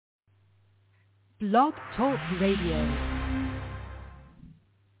Blog Talk Radio.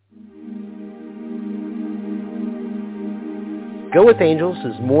 Go With Angels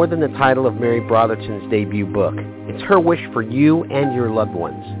is more than the title of Mary Brotherton's debut book. It's her wish for you and your loved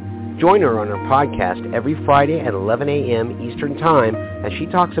ones. Join her on her podcast every Friday at 11 a.m. Eastern Time as she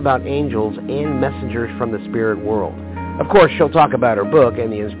talks about angels and messengers from the spirit world. Of course, she'll talk about her book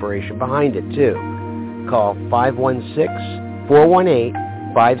and the inspiration behind it, too. Call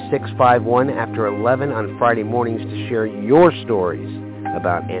 516-418-5651 after 11 on Friday mornings to share your stories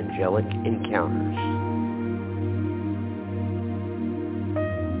about angelic encounters.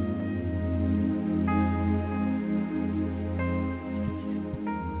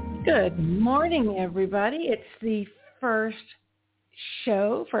 Good morning, everybody. It's the first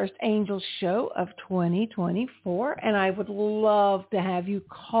Angel show of 2024, and I would love to have you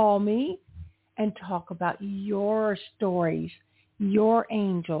call me and talk about your stories, your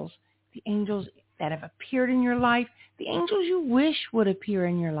angels, the angels that have appeared in your life, the angels you wish would appear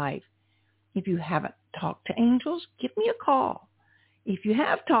in your life. If you haven't talked to angels, give me a call. If you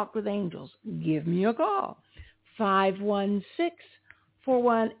have talked with angels, give me a call.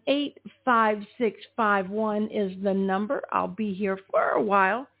 516-418-5651 is the number. I'll be here for a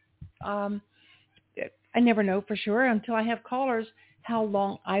while. I never know for sure until I have callers how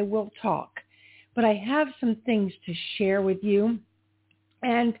long I will talk. But I have some things to share with you.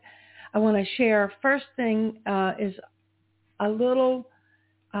 And I want to share, first thing is a little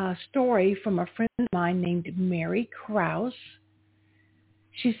story from a friend of mine named Mary Krause.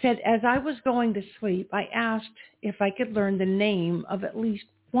 She said, as I was going to sleep, I asked if I could learn the name of at least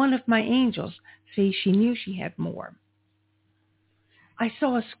one of my angels. See, she knew she had more. I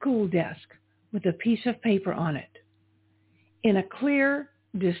saw a school desk with a piece of paper on it. In a clear,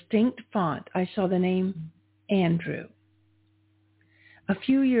 distinct font, I saw the name Andrew. A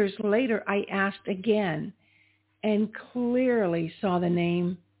few years later, I asked again and clearly saw the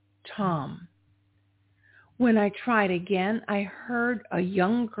name Tom. When I tried again, I heard a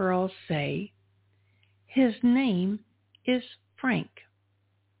young girl say, his name is Frank.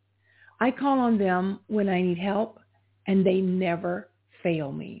 I call on them when I need help, and they never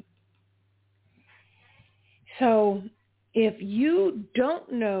fail me. So if you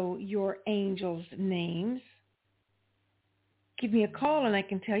don't know your angels' names, give me a call and I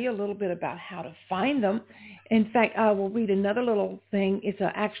can tell you a little bit about how to find them. In fact, I will read another little thing. It's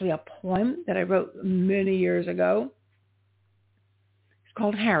actually a poem that I wrote many years ago. It's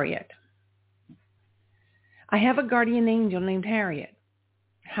called Harriet. I have a guardian angel named Harriet.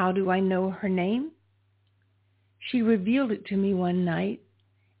 How do I know her name? She revealed it to me one night,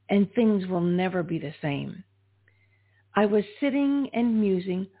 and things will never be the same. I was sitting and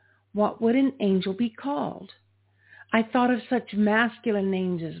musing, what would an angel be called? I thought of such masculine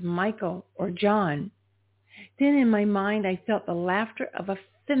names as Michael or John. Then in my mind, I felt the laughter of a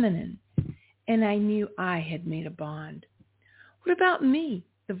feminine, and I knew I had made a bond. What about me?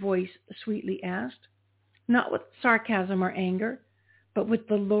 The voice sweetly asked, not with sarcasm or anger, but with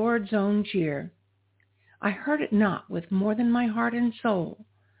the Lord's own cheer. I heard it not with more than my heart and soul,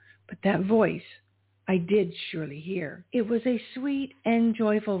 but that voice I did surely hear. It was a sweet and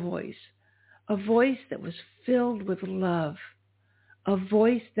joyful voice, a voice that was filled with love, a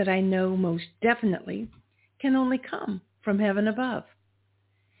voice that I know most definitely can only come from heaven above.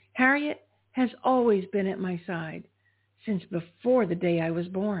 Harriet has always been at my side since before the day I was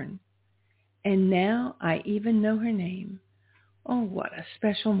born, and now I even know her name. Oh, what a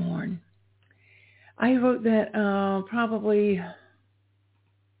special morn. I wrote that probably,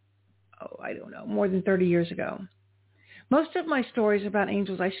 more than 30 years ago. Most of my stories about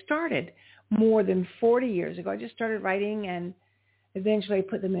angels I started more than 40 years ago. I just started writing and eventually I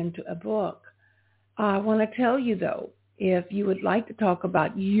put them into a book. I want to tell you, though, if you would like to talk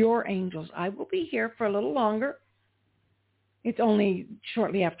about your angels, I will be here for a little longer. It's only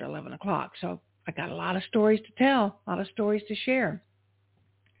shortly after 11 o'clock, so I got a lot of stories to tell, a lot of stories to share.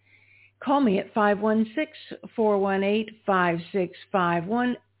 Call me at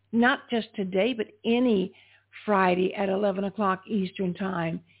 516-418-5651, not just today, but any Friday at 11 o'clock Eastern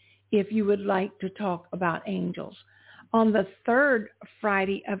Time, if you would like to talk about angels. On the third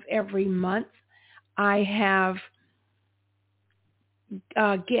Friday of every month, I have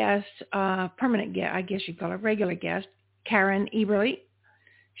a guest, permanent guest, I guess you'd call her regular guest, Karen Eberly.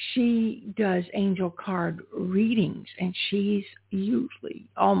 She does angel card readings, and she's usually,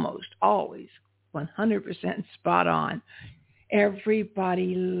 almost always, 100% spot on.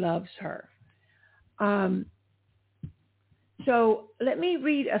 Everybody loves her. So let me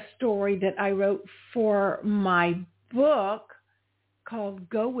read a story that I wrote for my book called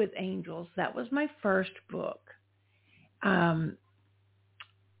Go With Angels. That was my first book.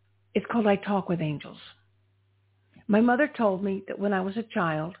 It's called I Talk With Angels. My mother told me that when I was a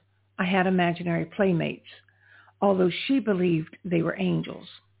child, I had imaginary playmates, although she believed they were angels.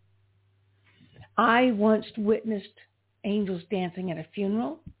 I once witnessed angels dancing at a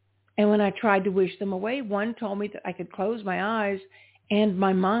funeral, and when I tried to wish them away, one told me that I could close my eyes and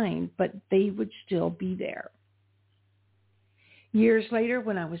my mind, but they would still be there. Years later,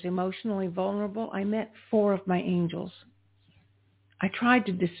 when I was emotionally vulnerable, I met 4 of my angels. I tried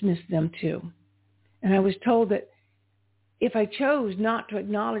to dismiss them too, and I was told that if I chose not to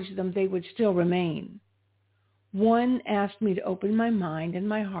acknowledge them, they would still remain. One asked me to open my mind and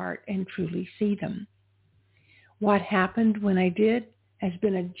my heart and truly see them. What happened when I did has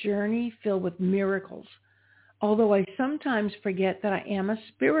been a journey filled with miracles, although I sometimes forget that I am a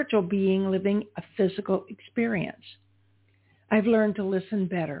spiritual being living a physical experience. I've learned to listen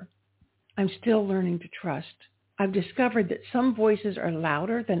better. I'm still learning to trust. I've discovered that some voices are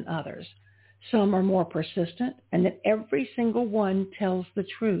louder than others. Some are more persistent, and that every single one tells the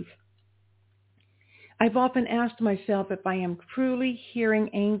truth. I've often asked myself if I am truly hearing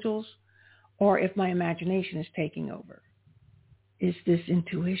angels or if my imagination is taking over. Is this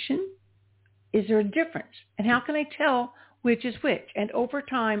intuition? Is there a difference? And how can I tell which is which? And over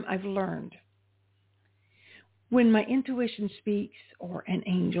time, I've learned. When my intuition speaks or an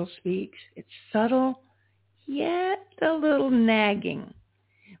angel speaks, it's subtle, yet a little nagging.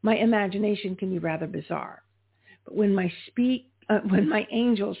 My imagination can be rather bizarre. But when my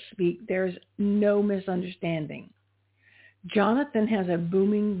angels speak, there's no misunderstanding. Jonathan has a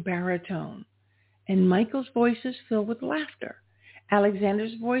booming baritone, and Michael's voice is filled with laughter.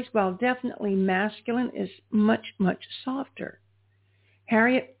 Alexander's voice, while definitely masculine, is much, much softer.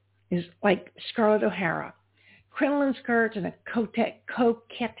 Harriet is like Scarlett O'Hara, crinoline skirts and a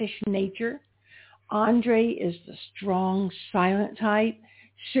coquettish nature. Andre is the strong, silent type.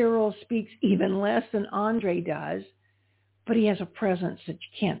 Cyril speaks even less than Andre does, but he has a presence that you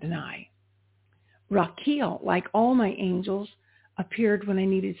can't deny. Raquel, like all my angels, appeared when I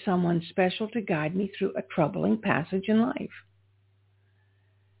needed someone special to guide me through a troubling passage in life.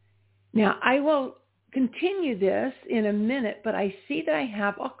 Now, I will continue this in a minute, but I see that I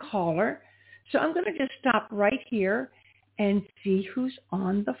have a caller, so I'm going to just stop right here and see who's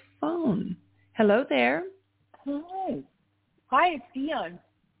on the phone. Hello there. Hi. Hi, it's Dion.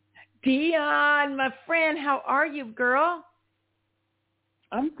 Dion, my friend, how are you, girl?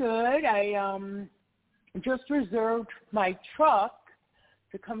 I'm good. I just reserved my truck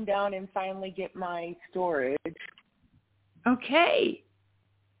to come down and finally get my storage. Okay.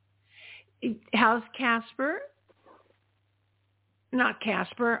 How's Casper? Not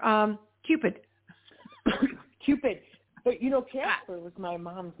Casper, Cupid. Cupid. But, Casper was my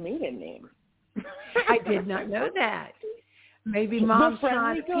mom's maiden name. I did not know that. Maybe Mom's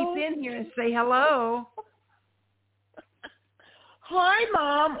trying to peep in here and say hello. Hi,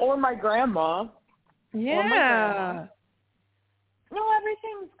 Mom, or my grandma. Yeah. Or my grandma. No,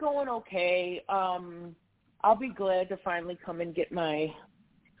 everything's going okay. I'll be glad to finally come and get my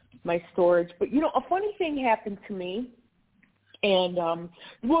storage. But, a funny thing happened to me. And,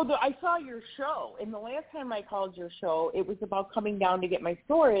 I saw your show, and the last time I called your show, it was about coming down to get my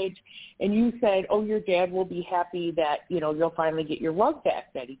storage, and you said, your dad will be happy that, you'll finally get your rug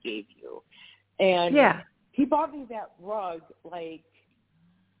back that he gave you. And yeah. He bought me that rug,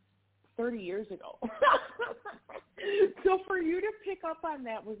 30 years ago. So for you to pick up on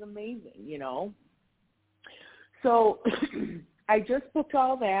that was amazing, So I just booked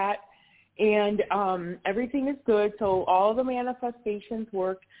all that. And everything is good, so all the manifestations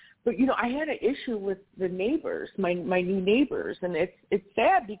worked. But, I had an issue with the neighbors, my new neighbors, and it's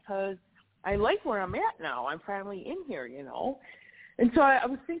sad because I like where I'm at now. I'm finally in here, And so I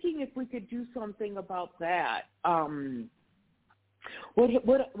was thinking if we could do something about that.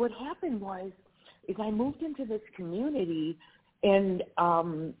 What happened was I moved into this community, and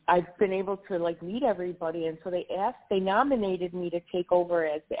I've been able to meet everybody, and so they nominated me to take over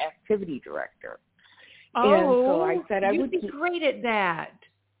as the activity director. Oh, and so I said I would be great at that.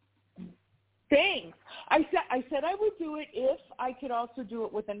 Thanks. I said I would do it if I could also do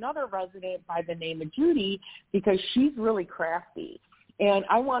it with another resident by the name of Judy, because she's really crafty. And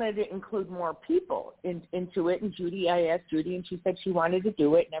I wanted to include more people into it. And I asked Judy, and she said she wanted to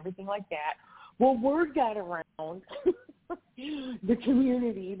do it and everything like that. Well, word got around the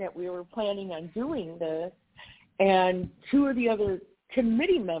community that we were planning on doing this, and 2 of the other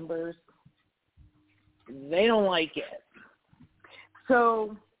committee members, they don't like it.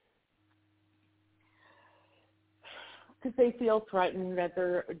 So because they feel threatened that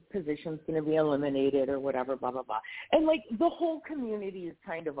their position's going to be eliminated or whatever, blah, blah, blah. And, like, the whole community is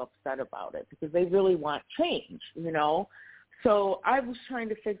kind of upset about it because they really want change, you know. So I was trying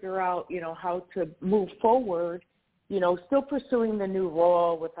to figure out, you know, how to move forward, you know, still pursuing the new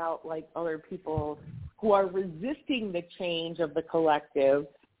role without, like, other people who are resisting the change of the collective.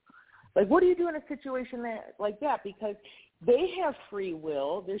 Like, what do you do in a situation like that? Because they have free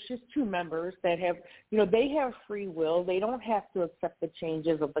will. There's just two members that have, you know, they have free will. They don't have to accept the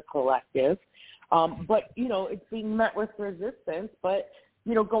changes of the collective. But, you know, it's being met with resistance. But,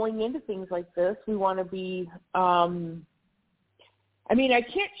 you know, going into things like this, we want to be, I mean, I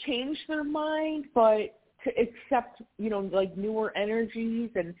can't change their mind, but to accept, you know, like newer energies.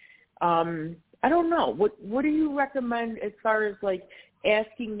 And I don't know. What do you recommend as far as, like,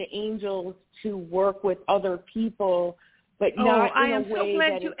 asking the angels to work with other people, but not in a way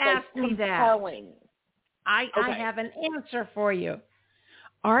that is like compelling? I have an answer for you.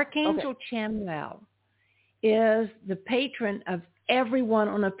 Archangel Chamuel is the patron of everyone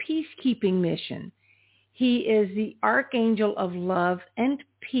on a peacekeeping mission. He is the archangel of love and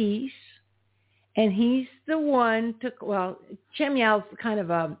peace, and he's the one to, well, Chamuel's kind of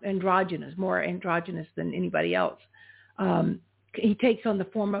androgynous, more androgynous than anybody else. He takes on the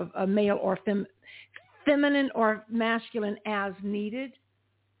form of a male or feminine or masculine as needed.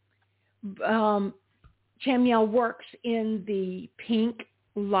 Chamuel works in the pink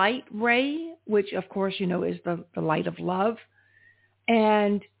light ray, which of course, you know, is the light of love,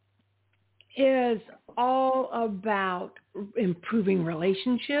 and is all about improving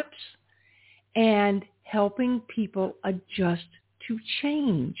relationships and helping people adjust to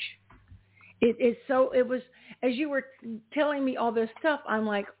change. It was, as you were telling me all this stuff, I'm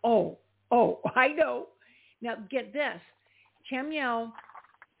like, oh, I know. Now get this. Chamuel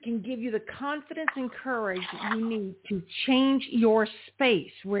can give you the confidence and courage that you need to change your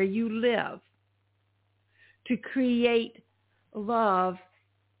space where you live to create love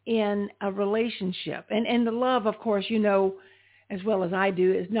in a relationship. And the love, of course, you know, as well as I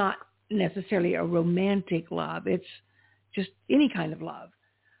do, is not necessarily a romantic love. It's just any kind of love,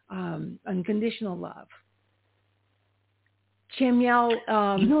 unconditional love. Chamuel,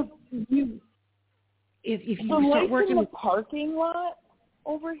 if you start working in the parking lot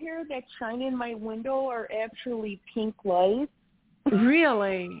over here that shine in my window are actually pink lights.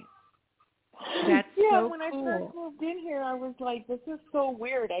 Really? That's so when cool. I first moved in here, I was like, this is so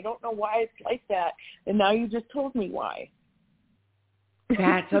weird. I don't know why it's like that. And now you just told me why.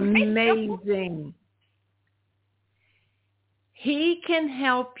 That's amazing. He can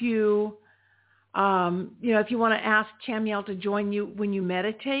help you, you know, if you want to ask Chamuel to join you when you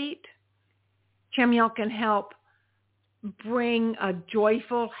meditate, Chamuel can help bring a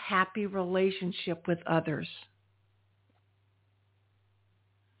joyful, happy relationship with others.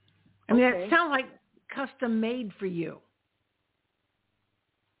 I mean, that sounds like custom made for you.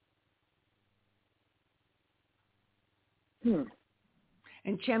 And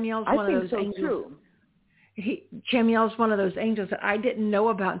Chamuel's one of those angels. Chamuel's one of those angels that I didn't know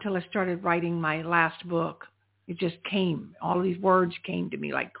about until I started writing my last book. It just came. All these words came to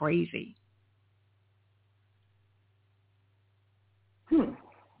me like crazy.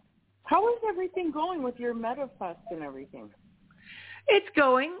 How is everything going with your MetaFest and everything? It's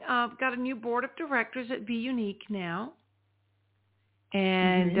going. I've got a new board of directors at Be Unique now.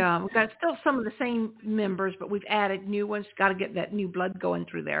 And we've got still some of the same members, but we've added new ones. Got to get that new blood going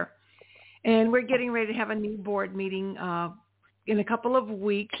through there. And we're getting ready to have a new board meeting in a couple of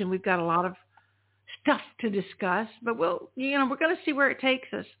weeks, and we've got a lot of stuff to discuss. But we're going to see where it takes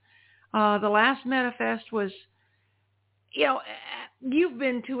us. The last MetaFest was, you know, you've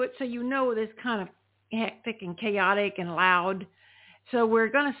been to it, so you know this kind of hectic and chaotic and loud. So we're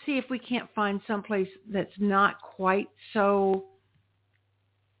going to see if we can't find someplace that's not quite so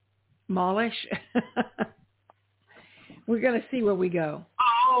mallish. We're going to see where we go.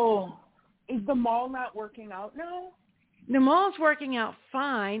 Oh, is the mall not working out now? The mall's working out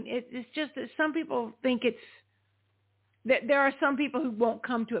fine. It's just that some people think that there are some people who won't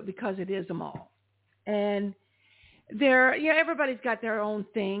come to it because it is a mall. And everybody's got their own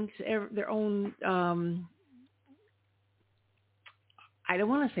things, their own, I don't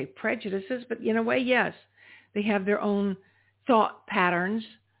want to say prejudices, but in a way, yes. They have their own thought patterns.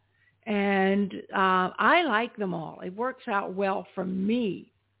 And I like them all. It works out well for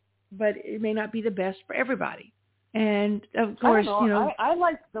me, but it may not be the best for everybody. And of course, I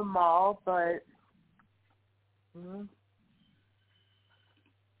like them all, but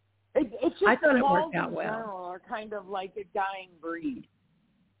it's just I thought it malls worked out in well. general are kind of like a dying breed.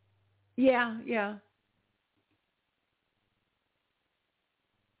 Yeah.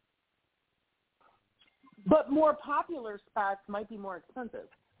 But more popular spots might be more expensive.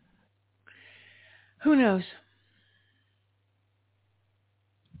 Who knows?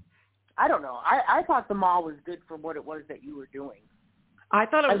 I don't know. I thought the mall was good for what it was that you were doing. I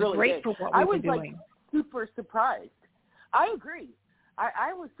thought it was really great did. for what we were doing. I was like super surprised. I agree.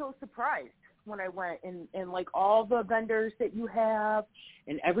 I was so surprised when I went and like all the vendors that you have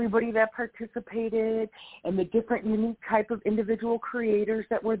and everybody that participated and the different unique type of individual creators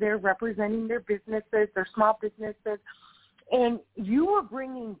that were there representing their businesses, their small businesses. And you were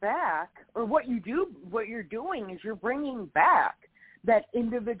bringing back, or what you're doing is you're bringing back that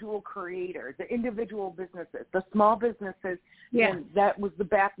individual creator, the individual businesses, the small businesses. Yeah. And that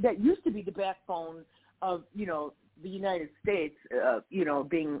used to be the backbone of, the United States,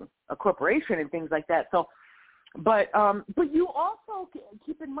 being a corporation and things like that. So, but you also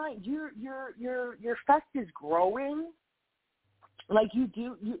keep in mind your fest is growing. Like you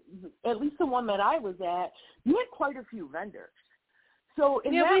at least the one that I was at, you had quite a few vendors. So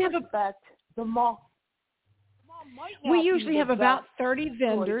in that respect, the mall might not we be usually the have about 30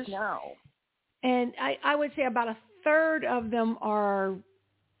 vendors now. And I would say about a third of them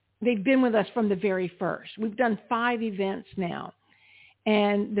they've been with us from the very first. We've done 5 events now.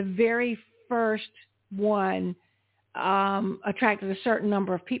 And the very first one attracted a certain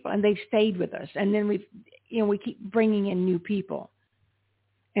number of people, and they've stayed with us. And then we keep bringing in new people.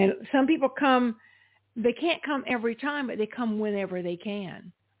 And some people come, they can't come every time, but they come whenever they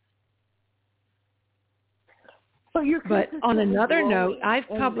can. But on another note, I've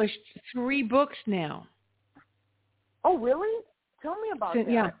published 3 books now. Oh, really? Tell me about that.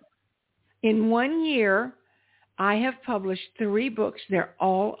 Yeah. In 1 year, I have published 3 books. They're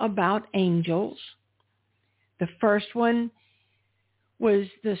all about angels. The first one was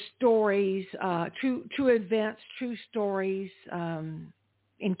the stories, true events, true stories,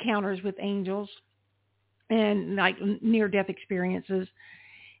 encounters with angels, and like near-death experiences.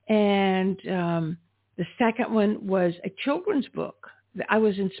 And the second one was a children's book. I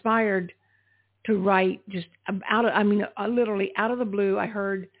was inspired to write just literally out of the blue. I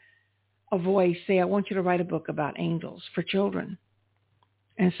heard a voice say, I want you to write a book about angels for children.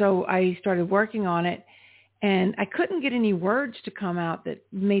 And so I started working on it, and I couldn't get any words to come out that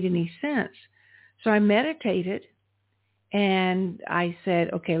made any sense. So I meditated, and I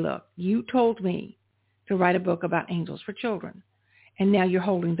said, okay, look, you told me to write a book about angels for children, and now you're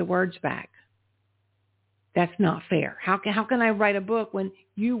holding the words back. That's not fair. How can I write a book when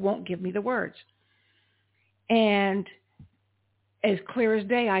you won't give me the words? And as clear as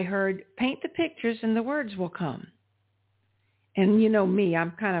day, I heard, paint the pictures and the words will come. And you know me,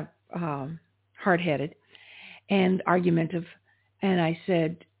 I'm kind of hard-headed and argumentative. And I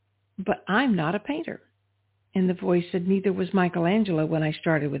said, but I'm not a painter. And the voice said, neither was Michelangelo when I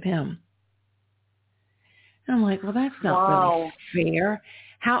started with him. And I'm like, well, that's not really fair.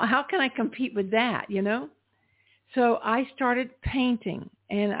 How can I compete with that, So I started painting,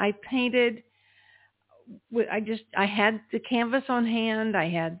 and I painted. I had the canvas on hand. I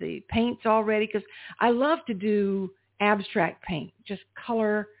had the paints all ready because I love to do abstract paint, just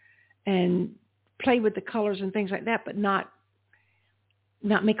color and play with the colors and things like that, but not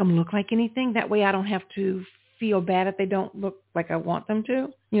make them look like anything. That way I don't have to feel bad if they don't look like I want them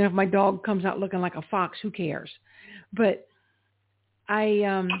to. If my dog comes out looking like a fox, who cares? But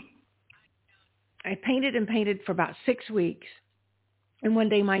I painted and painted for about 6 weeks. And one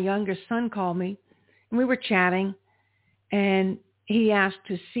day my youngest son called me, and we were chatting, and he asked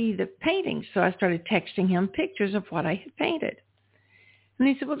to see the paintings. So I started texting him pictures of what I had painted. And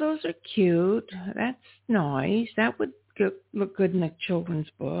he said, well, those are cute. That's nice. That would look good in a children's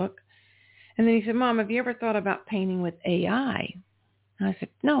book. And then he said, Mom, have you ever thought about painting with AI? And I said,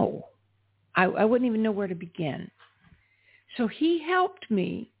 no. I wouldn't even know where to begin. So he helped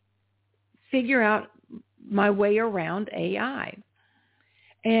me figure out my way around AI.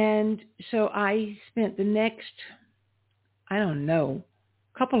 And so I spent the next,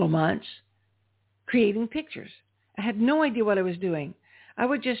 couple of months creating pictures. I had no idea what I was doing. I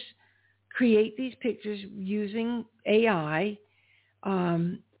would just create these pictures using AI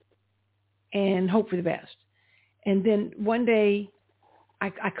and hope for the best. And then one day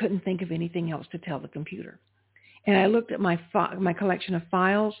I couldn't think of anything else to tell the computer. And I looked at my collection of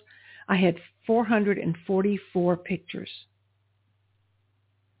files. I had 444 pictures.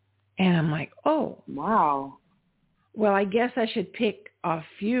 And I'm like, oh. Wow. Well, I guess I should pick a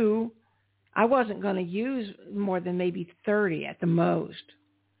few. I wasn't going to use more than maybe 30 at the most.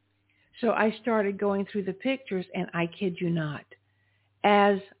 So I started going through the pictures, and I kid you not,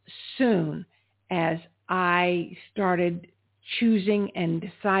 as soon as I started choosing and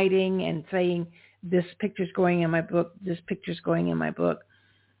deciding and saying, this picture's going in my book, this picture's going in my book,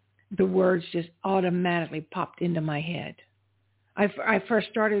 the words just automatically popped into my head. I first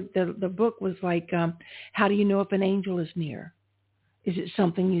started, the book was like, how do you know if an angel is near? Is it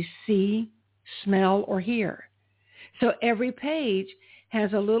something you see, smell, or hear? So every page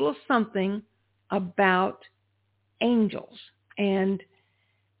has a little something about angels. And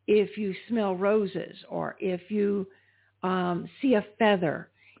if you smell roses, or if you see a feather,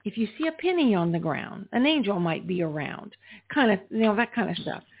 if you see a penny on the ground, an angel might be around, kind of, that kind of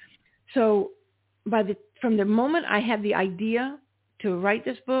stuff. So from the moment I had the idea to write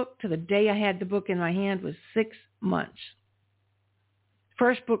this book to the day I had the book in my hand was 6 months.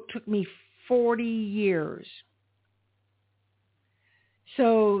 First book took me 40 years.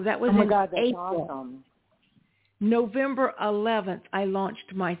 So that was in April. Awesome. November 11th, I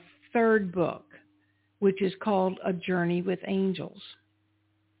launched my third book, which is called A Journey with Angels.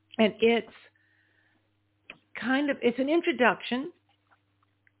 And it's an introduction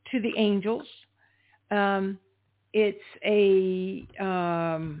to the angels. It's here,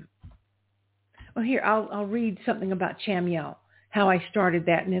 I'll read something about Chamuel, how I started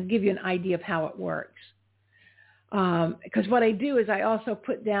that, and it'll give you an idea of how it works. Because what I do is I also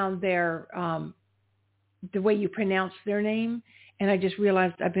put down their, the way you pronounce their name, and I just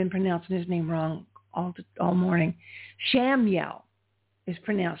realized I've been pronouncing his name wrong all morning. Chamuel is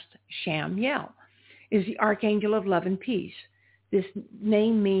pronounced Chamuel, is the Archangel of Love and Peace. This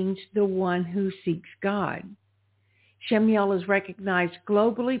name means the one who seeks God. Chamuel is recognized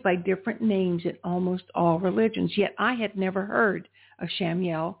globally by different names in almost all religions, yet I had never heard of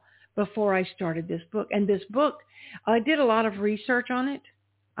Chamuel before I started this book. And this book, I did a lot of research on it.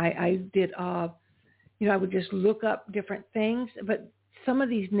 I did, I would just look up different things, but some of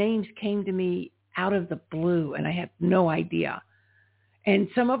these names came to me out of the blue, and I had no idea. And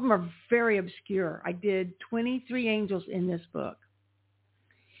some of them are very obscure. I did 23 angels in this book.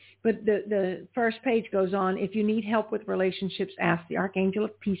 But the first page goes on, if you need help with relationships, ask the Archangel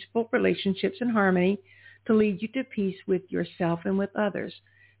of Peaceful Relationships and Harmony to lead you to peace with yourself and with others.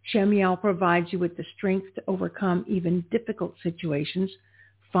 Chamuel provides you with the strength to overcome even difficult situations,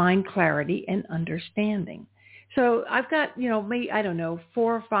 find clarity and understanding. So I've got, maybe, 4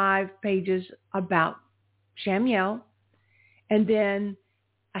 or 5 pages about Chamuel. And then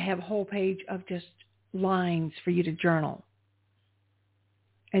I have a whole page of just lines for you to journal.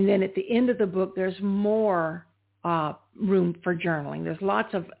 And then at the end of the book, there's more room for journaling. There's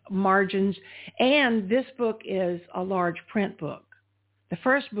lots of margins. And this book is a large print book. The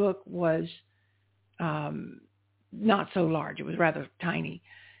first book was not so large. It was rather tiny.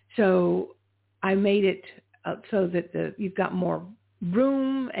 So I made it so that you've got more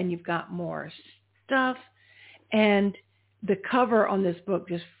room and you've got more stuff. And the cover on this book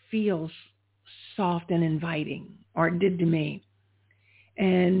just feels soft and inviting, or it did to me.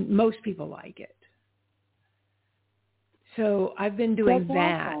 And most people like it. So I've been doing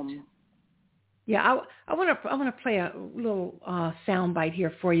that. Awesome. Yeah, I want to play a little soundbite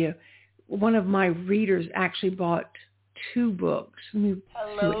here for you. One of my readers actually bought 2 books.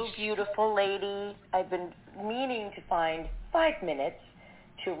 Hello, beautiful lady. I've been meaning to find 5 minutes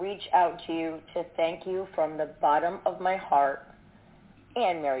to reach out to you to thank you from the bottom of my heart,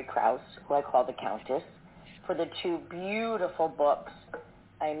 and Mary Krause, who I call the Countess, for the 2 beautiful books.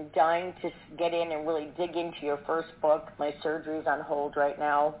 I'm dying to get in and really dig into your first book. My surgery's on hold right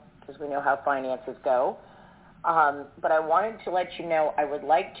now because we know how finances go. But I wanted to let you know I would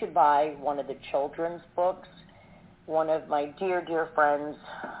like to buy one of the children's books. One of my dear, dear friends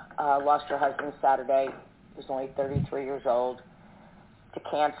lost her husband Saturday. He was only 33 years old, to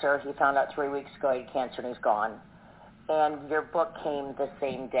cancer. He found out 3 weeks ago he had cancer and he's gone. And your book came the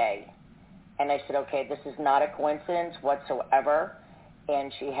same day. And I said, okay, this is not a coincidence whatsoever.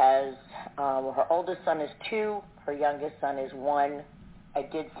 And she has, her oldest son is 2, her youngest son is 1. I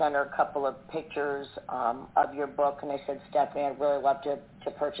did send her a couple of pictures of your book, and I said, Stephanie, I'd really love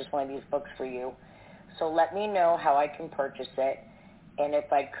to purchase one of these books for you. So let me know how I can purchase it, and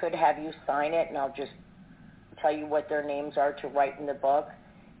if I could have you sign it, and I'll just tell you what their names are to write in the book.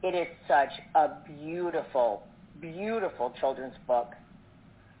 It is such a beautiful, beautiful children's book,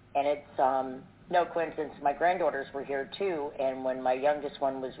 and it's no coincidence. My granddaughters were here too, and when my youngest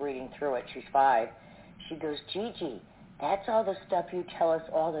one was reading through it, she's 5, she goes, Gigi, that's all the stuff you tell us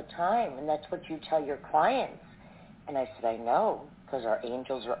all the time, and that's what you tell your clients. And I said, I know, because our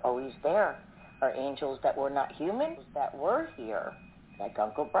angels are always there. Our angels that were not human, that were here, like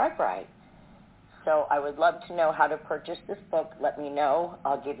Uncle Bri. So I would love to know how to purchase this book. Let me know.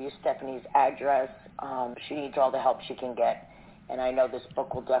 I'll give you Stephanie's address. She needs all the help she can get. And I know this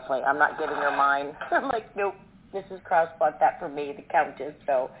book will definitely, I'm not giving her mine. I'm like, nope, Mrs. Krause bought that for me, the Countess,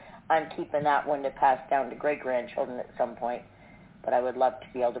 so I'm keeping that one to pass down to great-grandchildren at some point. But I would love to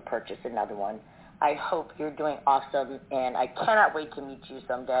be able to purchase another one. I hope you're doing awesome, and I cannot wait to meet you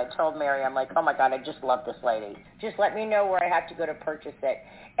someday. I told Mary, I'm like, oh, my God, I just love this lady. Just let me know where I have to go to purchase it.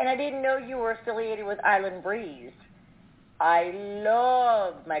 And I didn't know you were affiliated with Island Breeze. I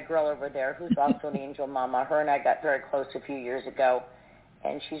love my girl over there, who's also an angel mama. Her and I got very close a few years ago,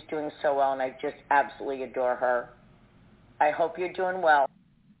 and she's doing so well, and I just absolutely adore her. I hope you're doing well.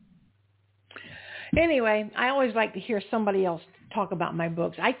 Anyway, I always like to hear somebody else talk about my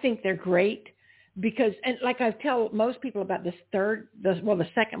books. I think they're great because, and like I tell most people about the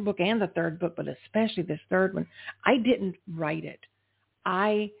second book and the third book, but especially this third one, I didn't write it.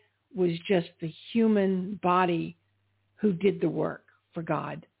 I was just the human body who did the work for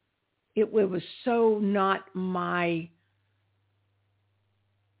God. It was so not my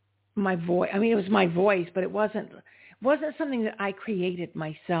voice. I mean, it was my voice, but it wasn't something that I created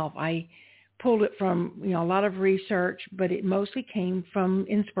myself. I pulled it from, a lot of research, but it mostly came from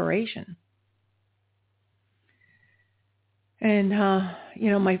inspiration. And,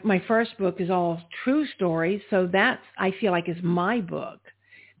 my first book is all true stories. So that's, I feel like, is my book.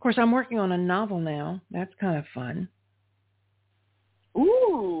 Of course, I'm working on a novel now. That's kind of fun.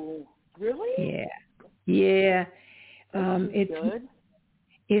 Ooh, really? Yeah. It's good.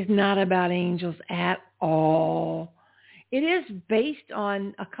 It's not about angels at all. It is based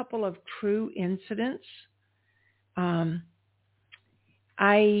on a couple of true incidents. I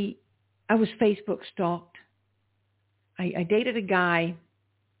was Facebook stalked. I dated a guy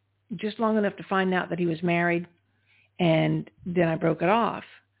just long enough to find out that he was married, and then I broke it off.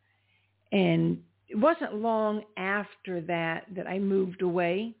 And it wasn't long after that I moved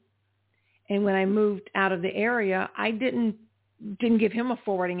away. And when I moved out of the area, I didn't give him a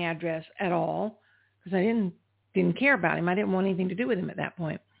forwarding address at all because I didn't care about him. I didn't want anything to do with him at that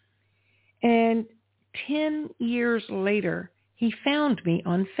point. And 10 years later, he found me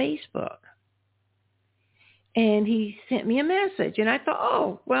on Facebook. And he sent me a message. And I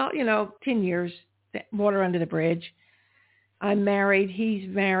thought, 10 years, water under the bridge. I'm married. He's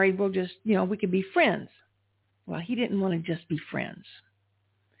married. We'll just, we could be friends. Well, he didn't want to just be friends.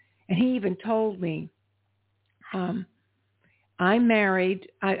 And he even told me, I'm married.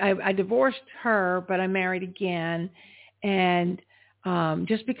 I divorced her, but I'm married again. And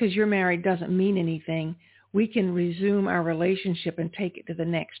just because you're married doesn't mean anything. We can resume our relationship and take it to the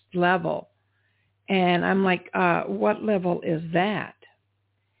next level. And I'm like, what level is that?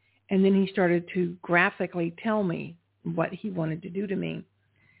 And then he started to graphically tell me what he wanted to do to me.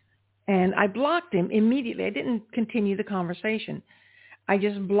 And I blocked him immediately. I didn't continue the conversation. I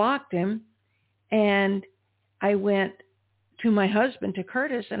just blocked him. And I went to my husband, to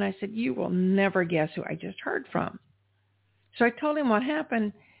Curtis, and I said, you will never guess who I just heard from. So I told him what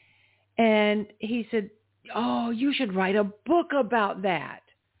happened. And he said, oh, you should write a book about that.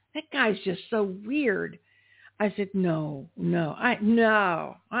 That guy's just so weird. I said, no, I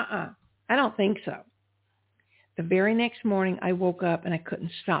don't think so. The very next morning, I woke up and I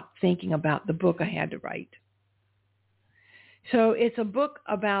couldn't stop thinking about the book I had to write. So it's a book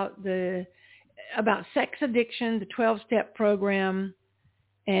about sex addiction, the 12-step program,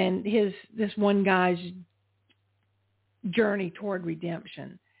 and this one guy's journey toward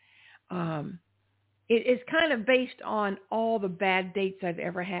redemption. It's kind of based on all the bad dates I've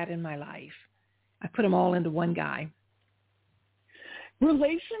ever had in my life. I put them all into one guy.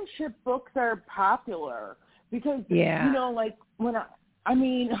 Relationship books are popular because, like when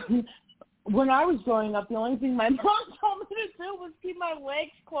when I was growing up, the only thing my mom told me to do was keep my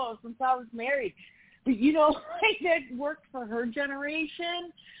legs closed since I was married. But, that worked for her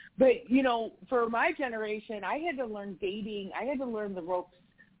generation. But, for my generation, I had to learn dating. I had to learn the ropes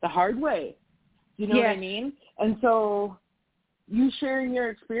the hard way. You know what I mean? And so you sharing your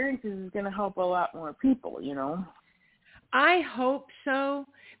experiences is going to help a lot more people, I hope so,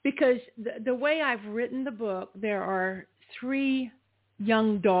 because the way I've written the book, there are 3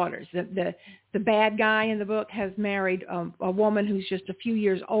 young daughters. The bad guy in the book has married a woman who's just a few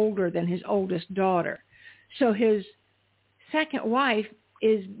years older than his oldest daughter. So his second wife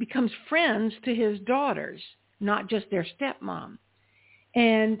becomes friends to his daughters, not just their stepmom.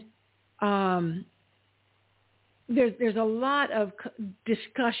 And there's a lot of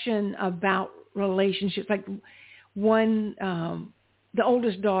discussion about relationships. Like one, the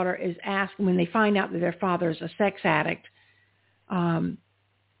oldest daughter is asking, when they find out that their father is a sex addict,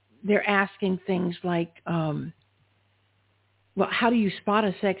 they're asking things like, well, how do you spot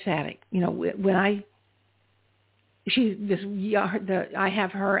a sex addict? When I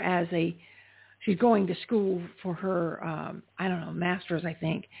have her as she's going to school for her, master's, I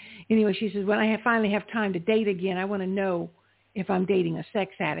think. Anyway, she says, when I finally have time to date again, I want to know if I'm dating a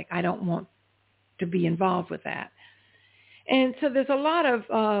sex addict. I don't want to be involved with that. And so there's a lot of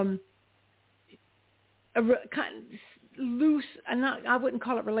kind of loose, I wouldn't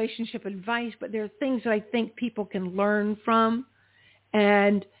call it relationship advice, but there are things that I think people can learn from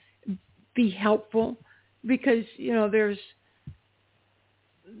and be helpful, because, there's,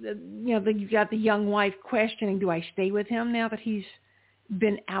 you've got the young wife questioning, do I stay with him now that he's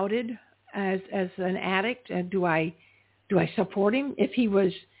been outed as an addict? And do I support him? If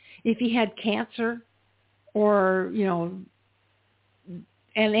he had cancer or,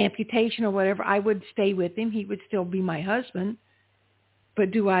 an amputation or whatever, I would stay with him. He would still be my husband.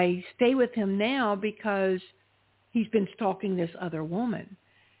 But do I stay with him now because he's been stalking this other woman?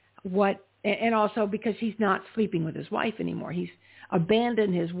 And also because he's not sleeping with his wife anymore. He's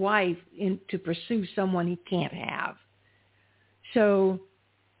abandoned his wife to pursue someone he can't have. So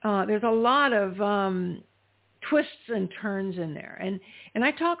there's a lot of twists and turns in there. And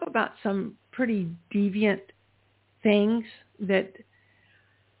I talk about some pretty deviant things that,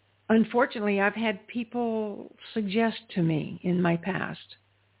 unfortunately, I've had people suggest to me in my past.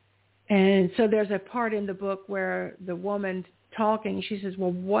 And so there's a part in the book where the woman talking, she says,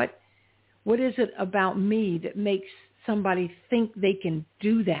 well, what is it about me that makes somebody think they can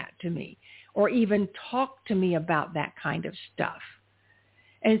do that to me or even talk to me about that kind of stuff?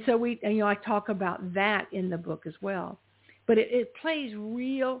 And so I talk about that in the book as well. But it plays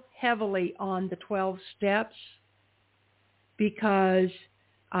real heavily on the 12 steps because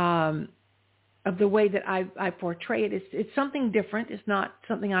of the way that I portray it. It's something different. It's not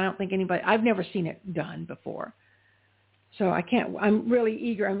something I don't think I've never seen it done before. So I'm really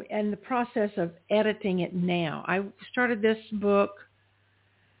eager. I'm in the process of editing it now. I started this book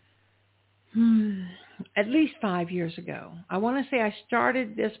at least 5 years ago. I want to say I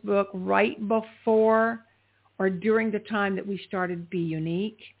started this book right before or during the time that we started Be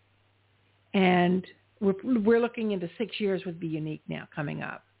Unique. And we're looking into 6 years with Be Unique now coming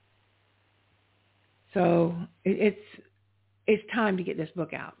up. So it's time to get this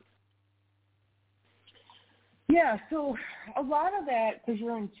book out. Yeah, so a lot of that, because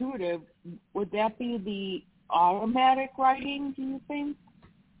you're intuitive, would that be the automatic writing, do you think?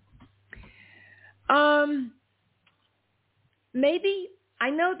 Maybe. I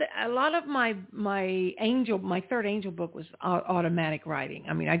know that a lot of my third angel book was automatic writing.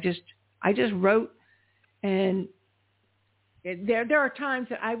 I mean, I just wrote, and there are times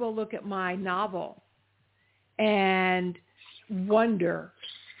that I will look at my novel and wonder,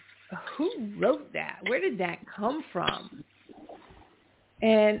 who wrote that? Where did that come from?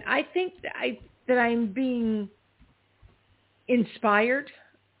 And I think that I'm being inspired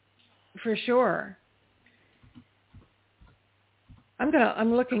for sure.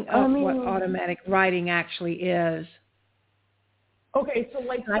 I'm looking up what automatic writing actually is. Okay, so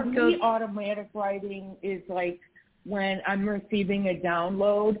like for me, automatic writing is like when I'm receiving a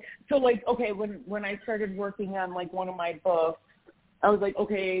download. So like, okay, when I started working on like one of my books, I was like,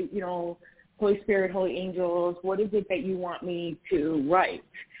 okay, Holy Spirit, Holy Angels, what is it that you want me to write?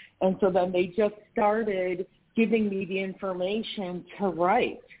 And so then they just started giving me the information to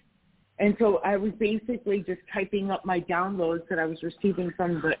write. And so I was basically just typing up my downloads that I was receiving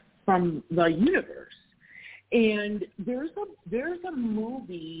from the universe. And there's a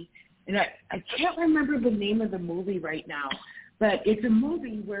movie, and I can't remember the name of the movie right now, but it's a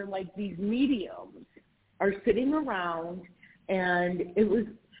movie where like these mediums are sitting around, and it was,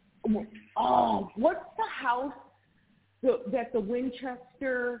 what's the house that the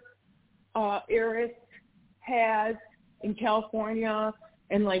Winchester heiress has in California?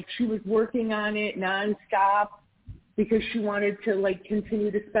 And like she was working on it nonstop because she wanted to like continue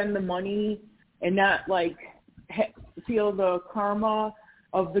to spend the money and not like feel the karma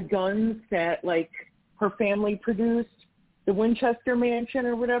of the guns that like her family produced, the Winchester Mansion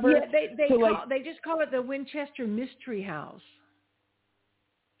or whatever. Yeah, they just call it the Winchester Mystery House.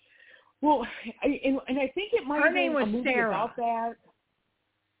 Well, and I think it might have been a movie about that.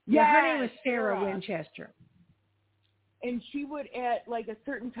 Yeah, her name was Sarah Winchester. And she would, at like a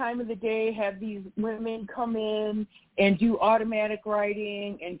certain time of the day, have these women come in and do automatic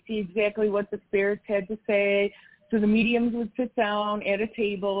writing and see exactly what the spirits had to say. So the mediums would sit down at a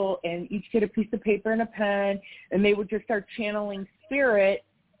table and each get a piece of paper and a pen, and they would just start channeling spirit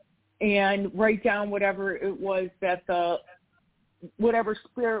and write down whatever it was that whatever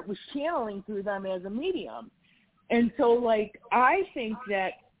spirit was channeling through them as a medium. And so, like, I think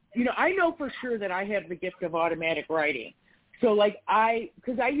that I know for sure that I have the gift of automatic writing. So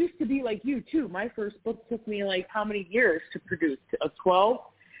because I used to be like you too. My first book took me like how many years to produce? 12.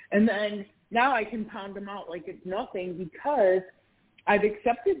 And then now I can pound them out like it's nothing because I've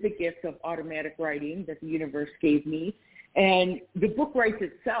accepted the gift of automatic writing that the universe gave me. And the book writes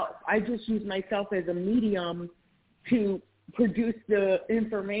itself. I just use myself as a medium to produce the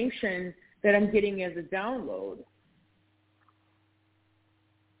information that I'm getting as a download.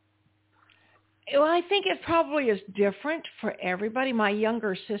 Well, I think it probably is different for everybody. My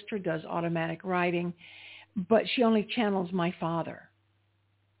younger sister does automatic writing, but she only channels my father.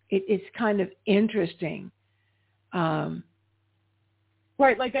 It's kind of interesting.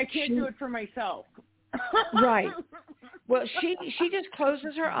 Right, like I can't do it for myself. Right. Well, she just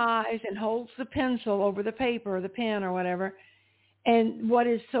closes her eyes and holds the pencil over the paper or the pen or whatever. And what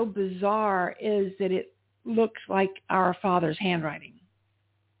is so bizarre is that it looks like our father's handwriting.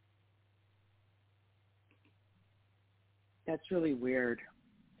 That's really weird.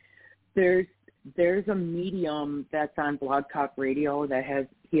 There's a medium that's on Blog Talk Radio that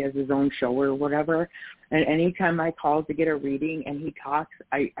he has his own show or whatever, and anytime I call to get a reading and he talks,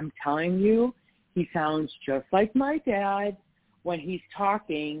 I'm telling you, he sounds just like my dad when he's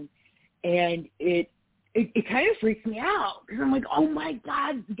talking, and it kind of freaks me out because I'm like, oh my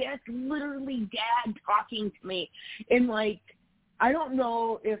God, that's literally Dad talking to me, and like, I don't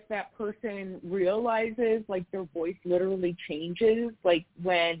know if that person realizes like their voice literally changes, like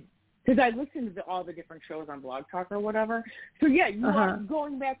when. Because I listen to all the different shows on Blog Talk or whatever. So, yeah, you are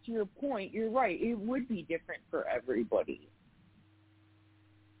going back to your point. You're right. It would be different for everybody.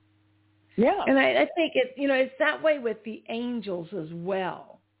 Yeah. And I think it's that way with the angels as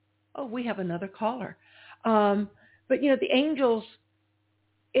well. Oh, we have another caller. But, the angels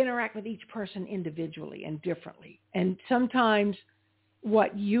interact with each person individually and differently. And sometimes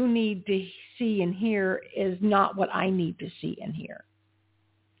what you need to see and hear is not what I need to see and hear.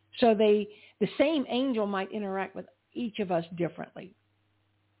 So the same angel might interact with each of us differently.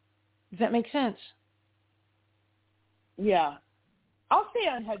 Does that make sense? Yeah. I'll stay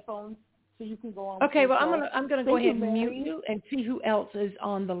on headphones so you can go on. Okay, well, I'm gonna go ahead and mute you and see who else is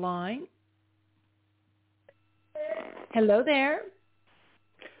on the line. Hello there.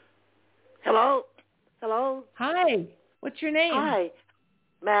 Hello. Hi. What's your name? Hi,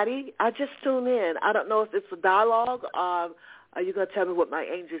 Maddie. I just tuned in. I don't know if it's a dialogue. Are you going to tell me what my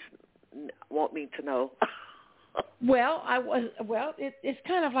angels want me to know? Well, it's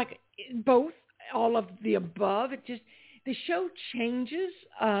kind of like both, all of the above. It just, the show changes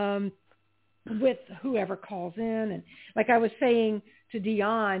with whoever calls in. And like I was saying to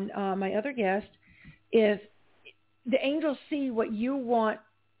Dion, my other guest, is the angels see what you want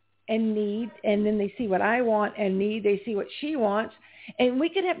and need, and then they see what I want and need. They see what she wants. And we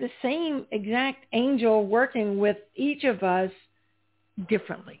could have the same exact angel working with each of us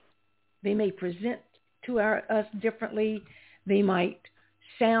differently. They may present to us differently. They might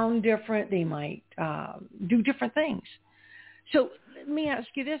sound different. They might do different things. So let me ask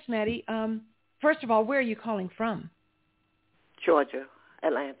you this, Maddie. First of all, where are you calling from? Georgia,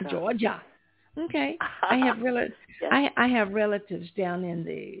 Atlanta. Georgia. Okay. I have relatives. Yes. I have relatives down in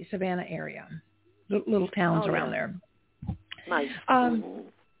the Savannah area, little towns around there. Nice.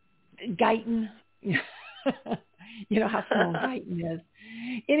 Guyton. You know how small Guyton is.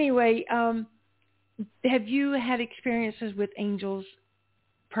 Anyway, have you had experiences with angels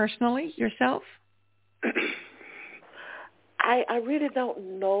personally yourself? I really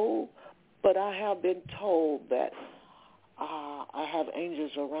don't know, but I have been told that I have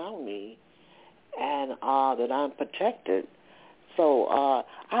angels around me and that I'm protected. So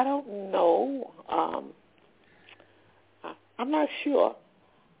I don't know. I'm not sure.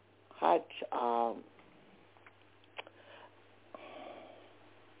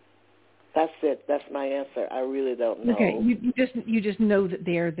 That's it. That's my answer. I really don't know. Okay, you just know that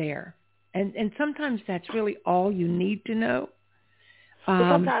they're there, and sometimes that's really all you need to know.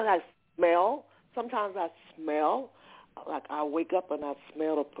 Sometimes I smell. Like I wake up and I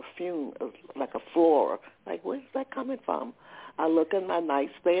smell a perfume, like a floor. Like, where's that coming from? I look in my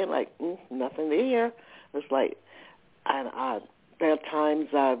nightstand, like nothing there. It's like, and there are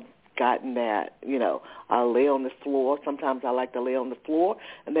times I've gotten that, I lay on the floor. Sometimes I like to lay on the floor,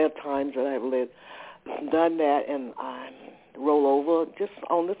 and there are times that I've done that and I roll over just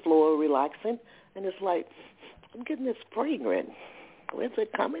on the floor relaxing, and it's like, I'm getting this fragrance. Where's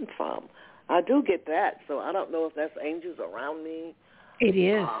it coming from? I do get that, so I don't know if that's angels around me. It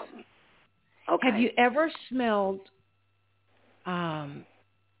is. Okay. Have you ever smelled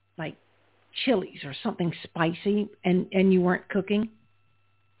like chilies or something spicy and you weren't cooking?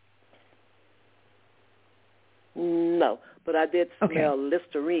 No, but I did smell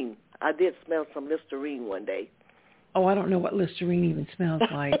Listerine. I did smell some Listerine one day. Oh, I don't know what Listerine even smells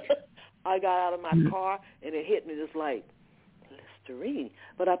like. I got out of my car, and it hit me just like, Listerine.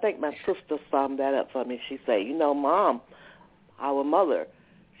 But I think my sister summed that up for me. She said, Mom, our mother,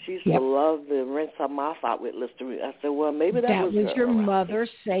 she used to love to rinse her mouth out with Listerine. I said, well, maybe that was your mother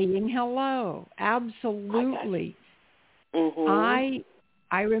saying hello. Absolutely. Mm-hmm.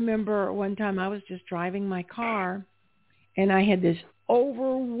 I remember one time I was just driving my car, and I had this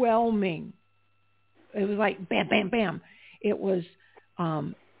overwhelming, it was like bam, bam, bam. It was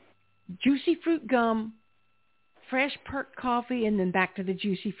juicy fruit gum, fresh perk coffee, and then back to the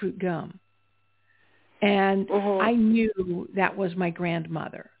juicy fruit gum. And I knew that was my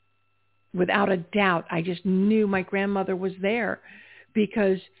grandmother. Without a doubt, I just knew my grandmother was there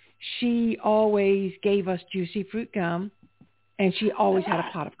because she always gave us juicy fruit gum, and she always had a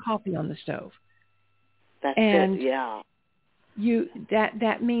pot of coffee on the stove. That's it, yeah.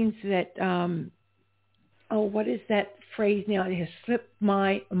 That means that, what is that phrase now? It has slipped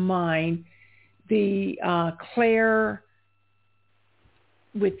my mind. The Claire,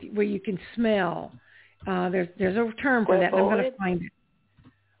 where you can smell. There's a term for that. And I'm going to find it.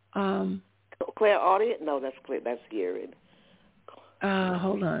 Clairaudient? No, that's hearing.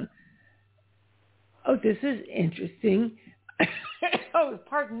 Hold on. Oh, this is interesting. Oh,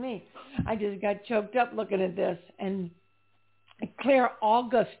 pardon me. I just got choked up looking at this. And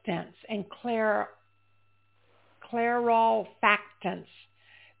clairaugustance and clarolfactance.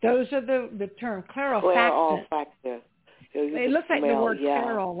 Those are the term. Clarolfactance. It looks like the word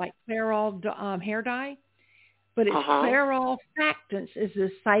clarol, like clarol hair dye. But it's clarolfactance is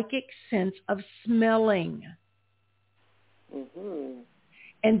the psychic sense of smelling. Mm-hmm.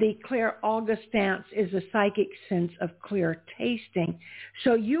 And the clairaugustance is the psychic sense of clear tasting.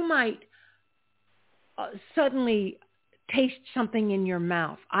 So you might suddenly taste something in your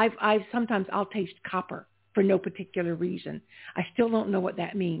mouth. Sometimes I'll taste copper for no particular reason. I still don't know what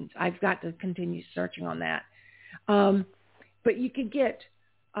that means. I've got to continue searching on that. But you could get,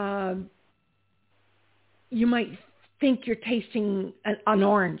 you might think you're tasting an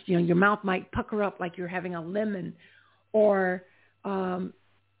orange. Your mouth might pucker up like you're having a lemon, or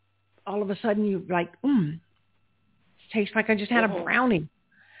all of a sudden you're like, it tastes like I just had a brownie.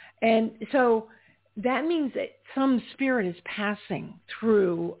 And so that means that some spirit is passing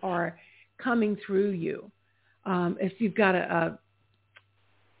through or coming through you. If you've got a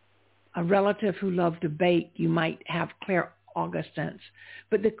relative who loved to bake, you might have clairaugustance.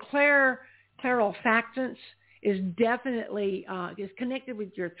 But the clarolfactance is definitely is connected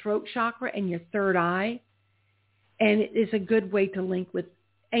with your throat chakra and your third eye. And it is a good way to link with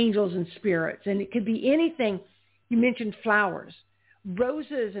angels and spirits. And it could be anything. You mentioned flowers.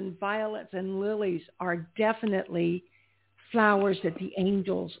 Roses and violets and lilies are definitely flowers that the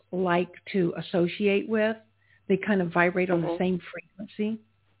angels like to associate with. They kind of vibrate on the same frequency.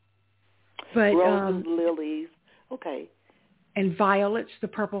 But roses, lilies, okay. And violets, the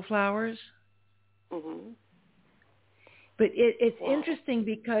purple flowers. Mm-hmm. But it's interesting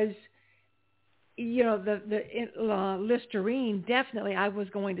because, the Listerine, definitely, I was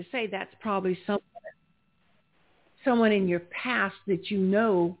going to say that's probably someone in your past that you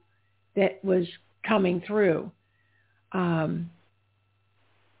know that was coming through. Let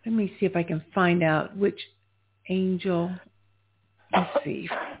me see if I can find out which angel. Let's see,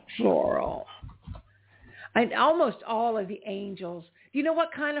 floral. And almost all of the angels. Do you know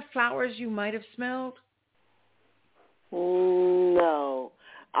what kind of flowers you might have smelled? No,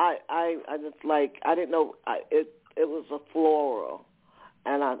 I just I didn't know it was a floral,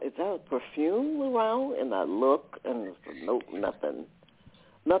 and is that a perfume around? And I look and nope, nothing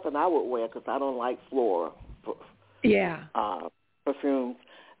I would wear because I don't like floral. Yeah. Perfumes,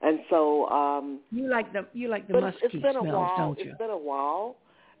 and so you like the musky smells, don't you? It's been a while,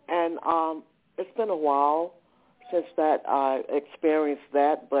 and it's been a while since that I experienced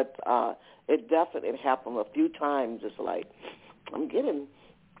that, but it definitely happened a few times. It's like I'm getting,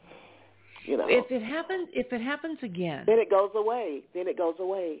 If it happens again, then it goes away.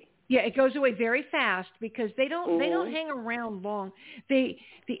 Yeah, it goes away very fast because they don't hang around long. The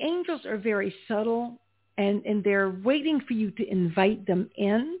angels are very subtle, and they're waiting for you to invite them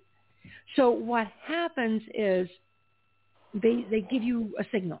in. So what happens is they give you a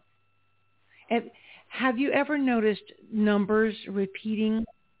signal. And have you ever noticed numbers repeating,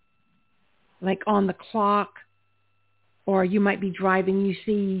 like on the clock, or you might be driving, you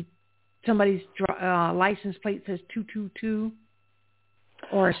see somebody's license plate says 222,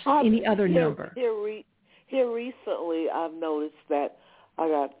 or any other number? Here recently, I've noticed that I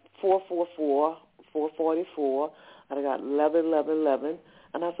got 444, 444. And I got 11, 11, 11.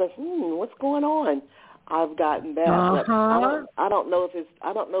 And I said, what's going on? I've gotten that. But I don't know if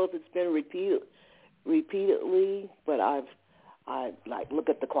it's been repeatedly, but I like look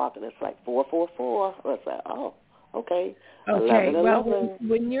at the clock and it's like 444. I say, oh, okay. Okay. 11, well, 11.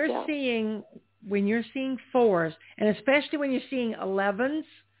 when you're seeing fours, and especially when you're seeing 11s,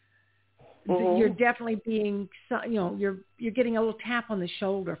 you're definitely being, you're getting a little tap on the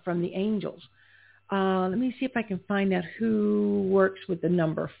shoulder from the angels. Let me see if I can find out who works with the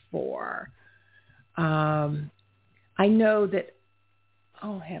number 4. I know that,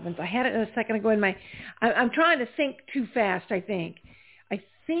 oh heavens, I had it a second ago in my, I'm trying to think too fast, I think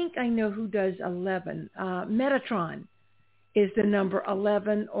I know who does 11. Metatron is the number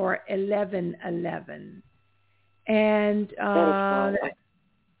 11 or 1111. And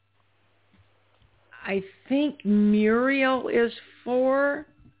I think Muriel is 4,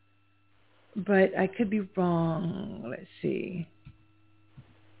 but I could be wrong. Let's see.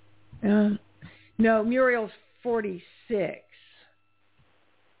 No, Muriel's 46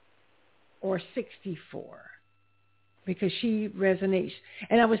 or 64 because she resonates.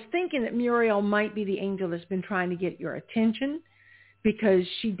 And I was thinking that Muriel might be the angel that's been trying to get your attention because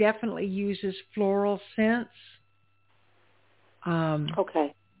she definitely uses floral scents.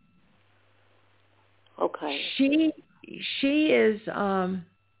 Okay. She is, let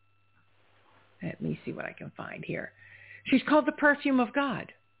me see what I can find here. She's called the Perfume of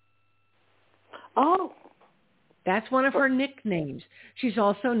God. Oh. That's one of her nicknames. She's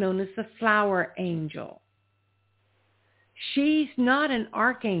also known as the Flower Angel. She's not an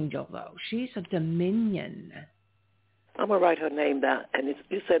archangel, though. She's a dominion. I'm going to write her name down. And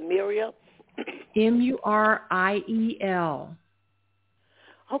you said Muriel? Muriel.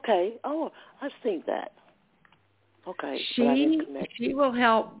 Okay. Oh, I've seen that. Okay. She will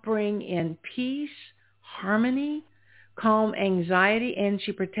help bring in peace, harmony, calm anxiety, and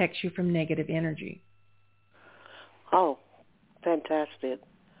she protects you from negative energy. Oh, fantastic.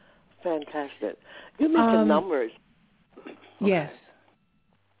 You mentioned numbers. Yes.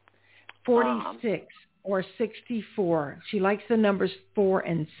 46 or 64. She likes the numbers 4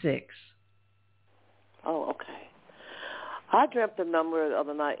 and 6. Oh, okay. I dreamt the number the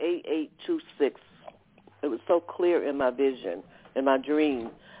other night, 8826. It was so clear in my vision, in my dream,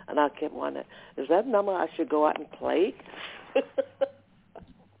 and I kept wondering, is that number I should go out and play?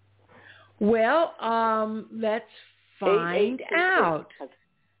 Well, let's find out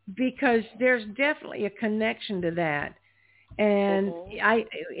because there's definitely a connection to that. And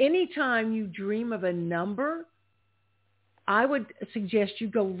anytime you dream of a number, I would suggest you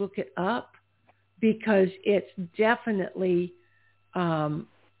go look it up because it's definitely something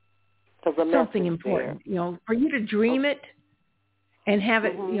important. There. For you to dream it and have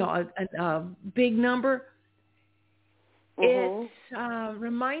it, a big number, it's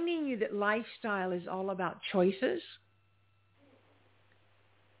reminding you that lifestyle is all about choices.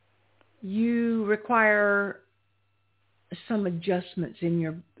 You require some adjustments in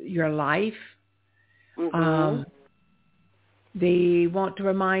your life. They want to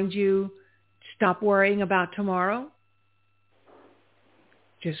remind you, stop worrying about tomorrow.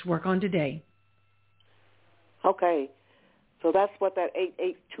 Just work on today. Okay. So that's what that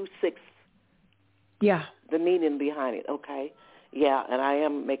 8826. Yeah. The meaning behind it. Okay. Yeah, and I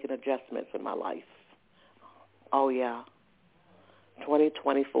am making adjustments in my life. Oh, yeah.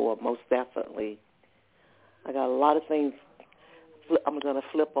 2024, most definitely. I got a lot of things. I'm going to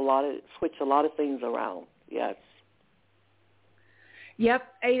switch a lot of things around. Yes. Yep,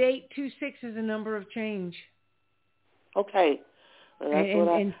 8826 is a number of change. Okay.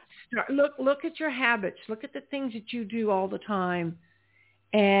 And look at your habits. Look at the things that you do all the time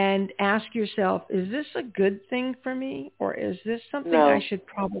and ask yourself, is this a good thing for me or is this something I should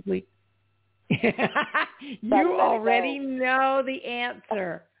probably... You already know the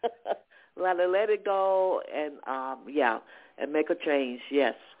answer. Let it go and, and make a change,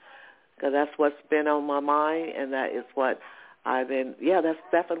 yes. Because that's what's been on my mind and that is what I've been, that's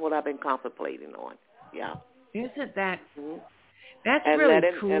definitely what I've been contemplating on, yeah. Isn't that... Mm-hmm. That's really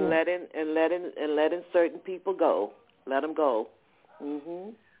cool. And letting certain people go. Let them go.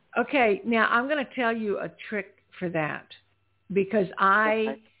 Okay, now I'm going to tell you a trick for that because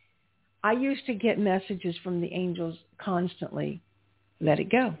I used to get messages from the angels constantly. Let it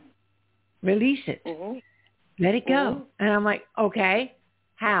go. Release it. Let it go. And I'm like, okay,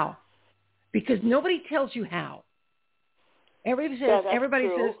 how? Because nobody tells you how. Everybody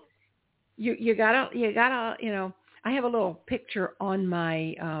says you gotta, I have a little picture on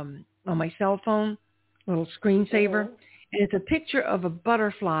my cell phone, little screensaver, And it's a picture of a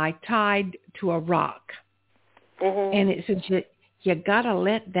butterfly tied to a rock. Mm-hmm. And it says, you got to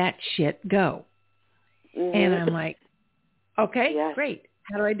let that shit go. Mm-hmm. And I'm like, okay, Yeah. great.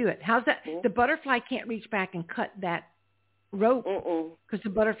 How do I do it? How's that? Mm-hmm. The butterfly can't reach back and cut that rope because the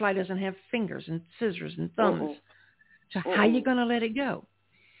butterfly doesn't have fingers and scissors and thumbs. So how are you going to let it go?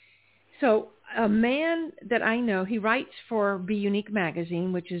 So a man that I know, he writes for Be Unique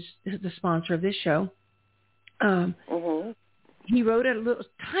magazine, which is the sponsor of this show. He wrote a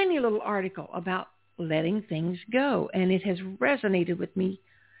tiny little article about letting things go, and it has resonated with me,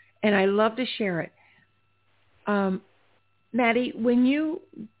 and I love to share it. Maddie, when you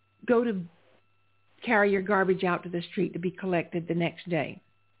go to carry your garbage out to the street to be collected the next day,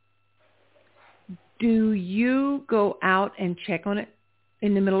 do you go out and check on it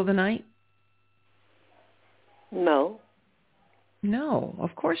in the middle of the night? No. No,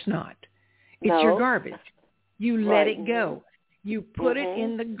 of course not. It's your garbage. You let it go. You put it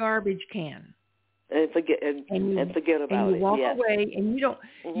in the garbage can. And forget about it. And you walk away, and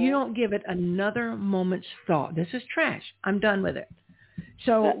you don't give it another moment's thought. This is trash. I'm done with it.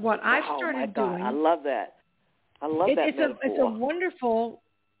 So what I've started doing, I love that. I love that metaphor. It's a wonderful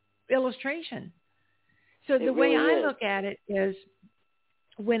illustration. So the way I look at it is,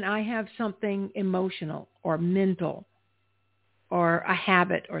 when I have something emotional or mental or a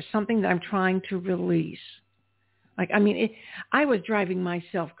habit or something that I'm trying to release, I was driving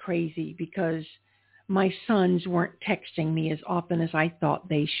myself crazy because my sons weren't texting me as often as I thought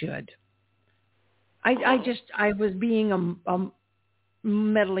they should. I was being a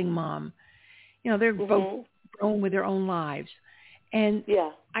meddling mom. They're both grown with their own lives. And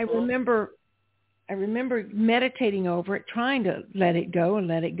I remember meditating over it, trying to let it go,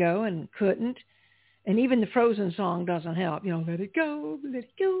 and couldn't. And even the Frozen song doesn't help. Let it go, let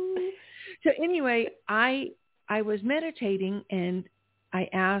it go. So anyway, I was meditating, and I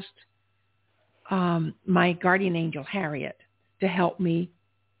asked my guardian angel, Harriet, to help me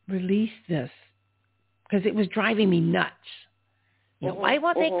release this because it was driving me nuts. Why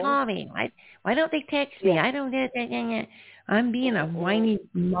won't they call me? Why don't they text me? I don't get it. I'm being a whiny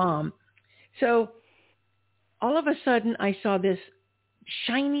mom. So all of a sudden, I saw this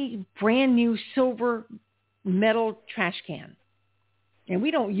shiny, brand new silver metal trash can. And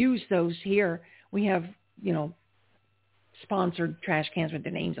we don't use those here. We have, sponsored trash cans with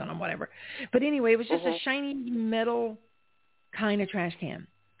their names on them, whatever. But anyway, it was just a shiny metal kind of trash can.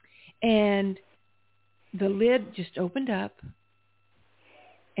 And the lid just opened up,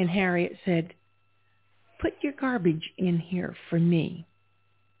 and Harriet said, put your garbage in here for me.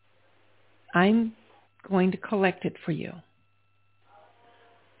 I'm going to collect it for you.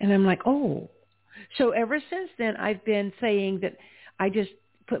 And I'm like, oh. So ever since then, I've been saying that I just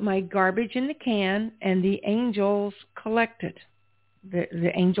put my garbage in the can, and the angels collect it.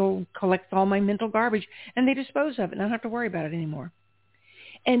 The angel collects all my mental garbage, and they dispose of it, and I don't have to worry about it anymore.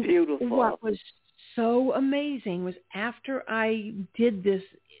 And beautiful. What was so amazing was after I did this,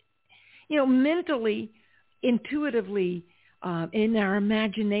 mentally, intuitively, in our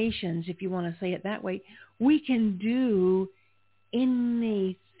imaginations, if you want to say it that way, we can do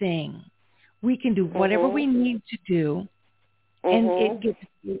anything. We can do whatever we need to do, and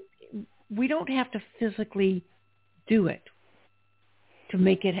we don't have to physically do it to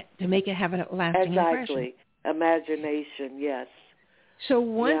make it have a lasting impression. Imagination, yes. So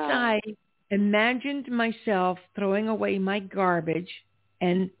once I imagined myself throwing away my garbage,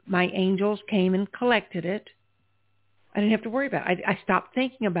 and my angels came and collected it, I didn't have to worry about it. I stopped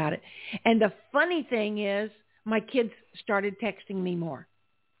thinking about it. And the funny thing is, my kids started texting me more.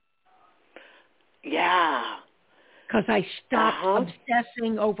 Yeah. Because I stopped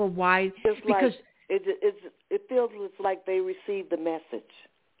obsessing over why. Because it feels like they received the message.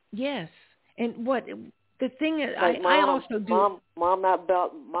 Yes. And what the thing is, like I also do. Mom not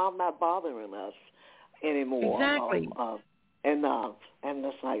bothering us anymore. Exactly. And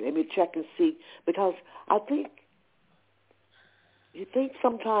it's like, let me check and see, because I think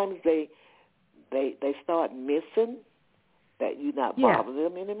sometimes they start missing that you're not bothering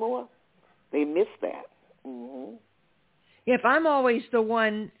them anymore. They miss that. Mm-hmm. If I'm always the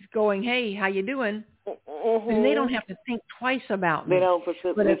one going, hey, how you doing? Then they don't have to think twice about me. They don't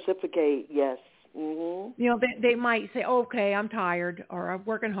reciprocate, yes. Mm-hmm. They might say, okay, I'm tired, or I'm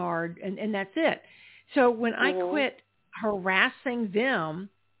working hard, and that's it. So when I quit harassing them,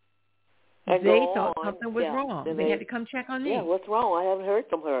 they thought something was wrong. They had to come check on me. Yeah, what's wrong? I haven't heard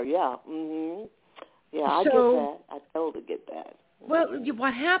from her. Yeah. Mm-hmm. Yeah, I get that. I totally get that. Well,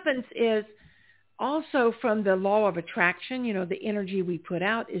 what happens is also from the law of attraction, the energy we put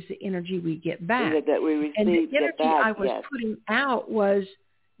out is the energy we get back. That we receive, and the energy back, I was putting out was,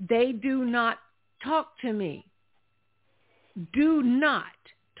 they do not talk to me. Do not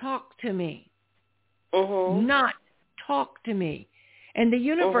talk to me. Mm-hmm. Not talk to me. And the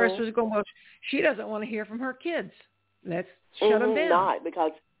universe was going, well, she doesn't want to hear from her kids. Let's shut them down. Not,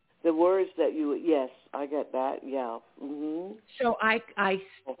 because the words that yes, I get that, yeah. Mm-hmm. So I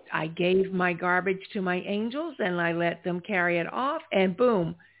gave my garbage to my angels, and I let them carry it off, and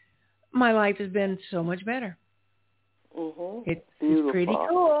boom, my life has been so much better. Mm-hmm. It's pretty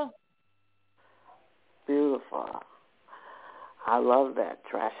cool. Beautiful. I love that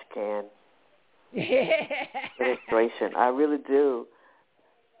trash can illustration. I really do.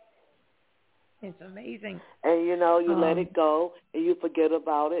 It's amazing. And, you let it go, and you forget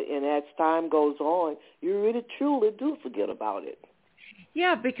about it, and as time goes on, you really, truly do forget about it.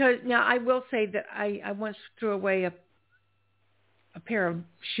 Yeah, because now I will say that I once threw away a pair of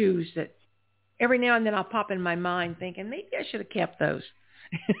shoes that every now and then I'll pop in my mind thinking, maybe I should have kept those.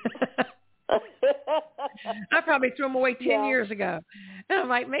 I probably threw them away 10 years ago. And I'm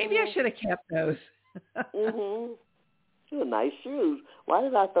like, maybe I should have kept those. Mm-hmm. Those are nice shoes. Why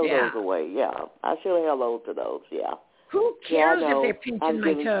did I throw those away? Yeah, I should have held on to those, yeah. Who cares if they're pinching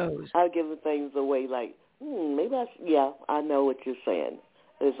my toes? I've given things away like, maybe I know what you're saying.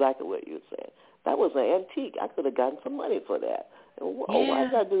 Exactly what you're saying. That was an antique. I could have gotten some money for that. Why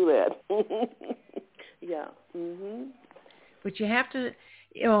did I do that? Yeah. Mm-hmm. But you have to,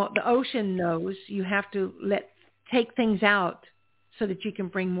 the ocean knows you have to take things out so that you can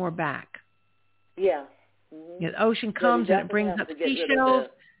bring more back. Yeah. Mm-hmm. The ocean comes and it brings up seashells,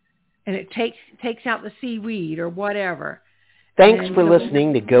 and it takes out the seaweed or whatever. Thanks for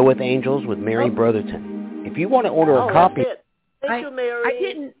listening to Go With Angels with Mary Brotherton. If you want to order a copy... Thank you,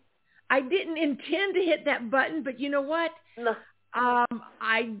 Mary. I didn't intend to hit that button, but you know what? No.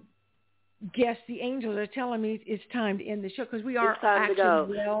 I guess the angels are telling me it's time to end the show because we are actually to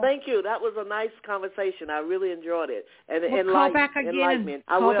go. Thank you. That was a nice conversation. I really enjoyed it. And call back again.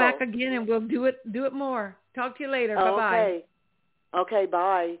 Call back again, and we'll do it more. Talk to you later. Bye-bye. Okay,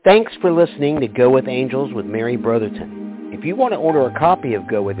 bye. Thanks for listening to Go With Angels with Mary Brotherton. If you want to order a copy of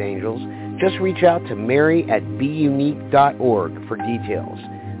Go With Angels, just reach out to Mary at beunique.org for details.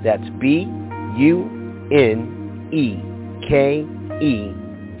 That's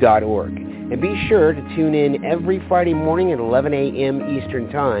BUNEKE.org. And be sure to tune in every Friday morning at 11 a.m. Eastern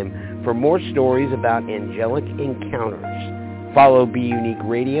Time for more stories about angelic encounters. Follow Be Unique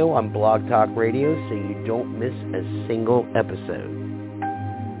Radio on Blog Talk Radio so you don't miss a single episode.